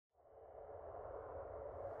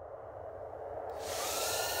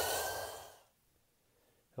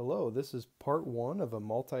Hello, this is part one of a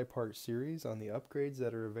multi-part series on the upgrades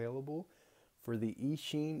that are available for the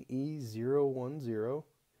Eachine E010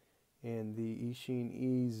 and the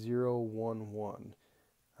Eachine E011.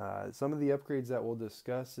 Some of the upgrades that we'll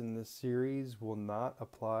discuss in this series will not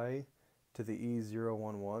apply to the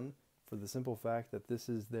E011 for the simple fact that this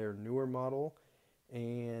is their newer model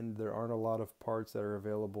and there aren't a lot of parts that are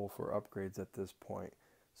available for upgrades at this point.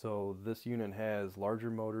 So this unit has larger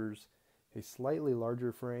motors, a slightly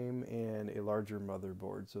larger frame, and a larger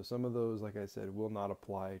motherboard. So some of those, like I said, will not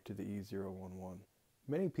apply to the E011.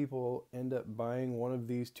 Many people end up buying one of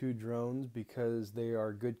these two drones because they are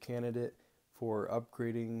a good candidate for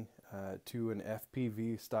upgrading to an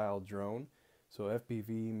FPV style drone. So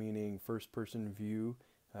FPV meaning first person view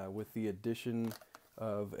with the addition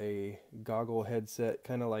of a goggle headset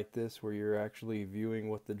kind of like this where you're actually viewing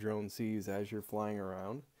what the drone sees as you're flying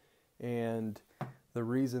around. And the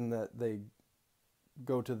reason that they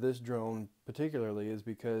go to this drone particularly is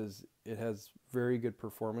because it has very good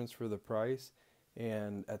performance for the price,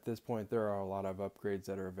 and at this point there are a lot of upgrades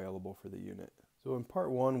that are available for the unit. So in part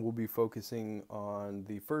one we'll be focusing on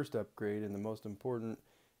the first upgrade, and the most important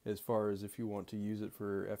as far as if you want to use it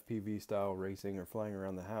for FPV style racing or flying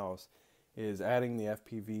around the house is adding the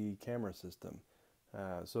FPV camera system.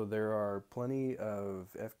 So there are plenty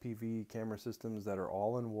of FPV camera systems that are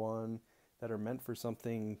all in one, that are meant for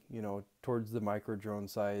something, you know, towards the micro drone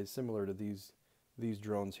size, similar to these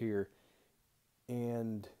drones here.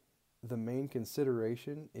 And the main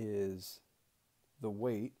consideration is the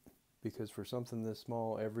weight, because for something this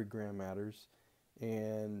small, every gram matters,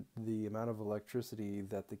 and the amount of electricity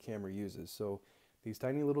that the camera uses. So these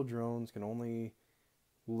tiny little drones can only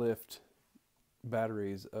lift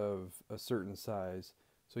batteries of a certain size.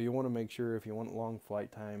 So you want to make sure, if you want long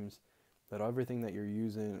flight times, that everything that you're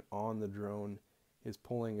using on the drone is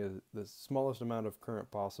pulling the smallest amount of current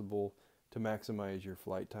possible to maximize your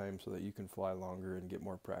flight time so that you can fly longer and get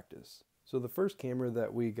more practice. So the first camera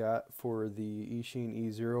that we got for the Eachine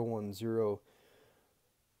E010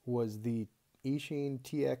 was the Eachine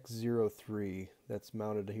TX03 that's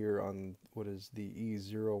mounted here on what is the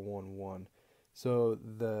E011. So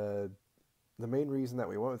the main reason that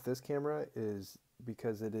we went with this camera is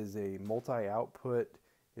because it is a multi-output.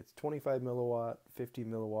 It's 25 milliwatt, 50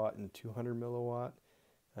 milliwatt, and 200 milliwatt.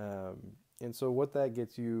 And so what that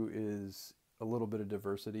gets you is a little bit of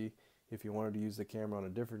diversity. If you wanted to use the camera on a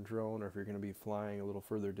different drone, or if you're going to be flying a little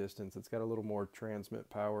further distance, it's got a little more transmit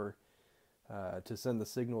power to send the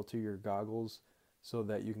signal to your goggles so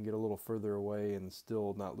that you can get a little further away and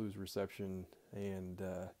still not lose reception and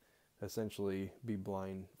essentially be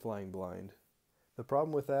flying blind. The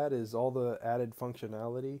problem with that is all the added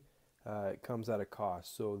functionality it comes at a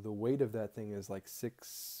cost. So the weight of that thing is like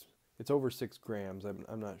it's over 6 grams.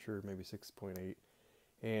 I'm not sure, maybe 6.8.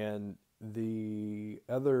 And the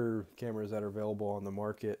other cameras that are available on the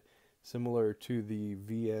market, similar to the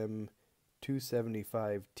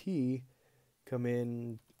VM275T, come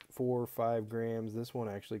in 4 or 5 grams. This one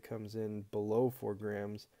actually comes in below 4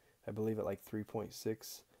 grams, I believe at like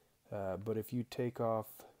 3.6. But if you take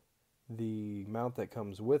off the mount that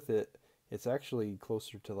comes with it, it's actually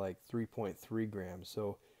closer to like 3.3 grams.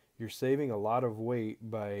 So you're saving a lot of weight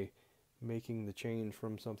by making the change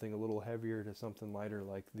from something a little heavier to something lighter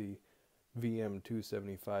like the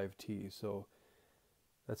VM275T. So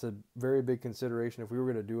that's a very big consideration. If we were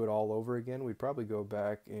going to do it all over again, we'd probably go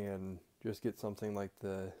back and just get something like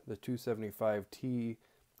the 275T,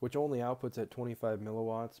 which only outputs at 25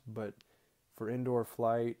 milliwatts, but for indoor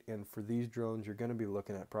flight and for these drones, you're going to be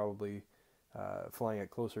looking at probably flying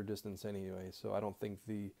at closer distance anyway. So I don't think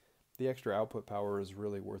the extra output power is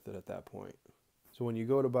really worth it at that point. So when you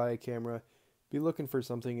go to buy a camera, be looking for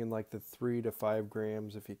something in like the 3 to 5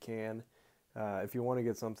 grams if you can. If you want to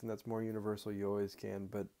get something that's more universal, you always can,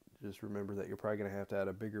 but just remember that you're probably going to have to add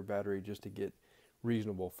a bigger battery just to get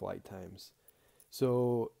reasonable flight times.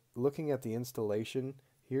 So looking at the installation,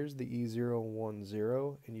 here's the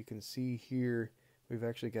E010, and you can see here we've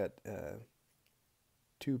actually got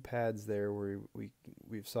 2 pads there where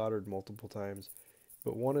we've soldered multiple times,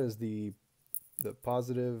 but one is the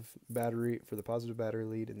positive battery for the positive battery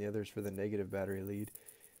lead, and the other is for the negative battery lead.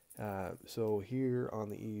 So here on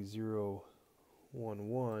the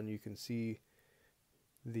E011, you can see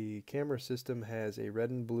the camera system has a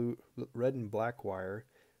red and black wire.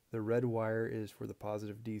 The red wire is for the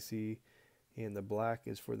positive DC, and the black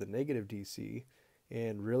is for the negative DC.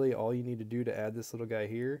 And really, all you need to do to add this little guy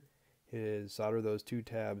here is solder those 2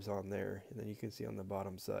 tabs on there, and then you can see on the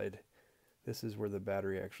bottom side, this is where the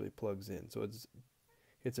battery actually plugs in. So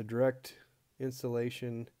it's a direct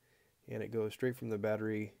installation, and it goes straight from the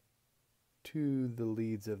battery to the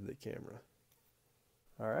leads of the camera.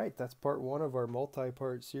 Alright, that's part one of our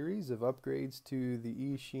multi-part series of upgrades to the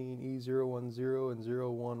Eachine E010 and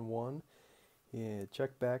E011. And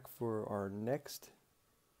check back for our next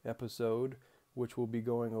episode, which will be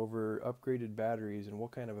going over upgraded batteries and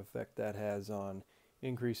what kind of effect that has on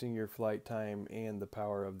increasing your flight time and the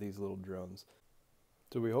power of these little drones.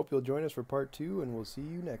 So we hope you'll join us for part two, and we'll see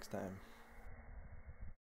you next time.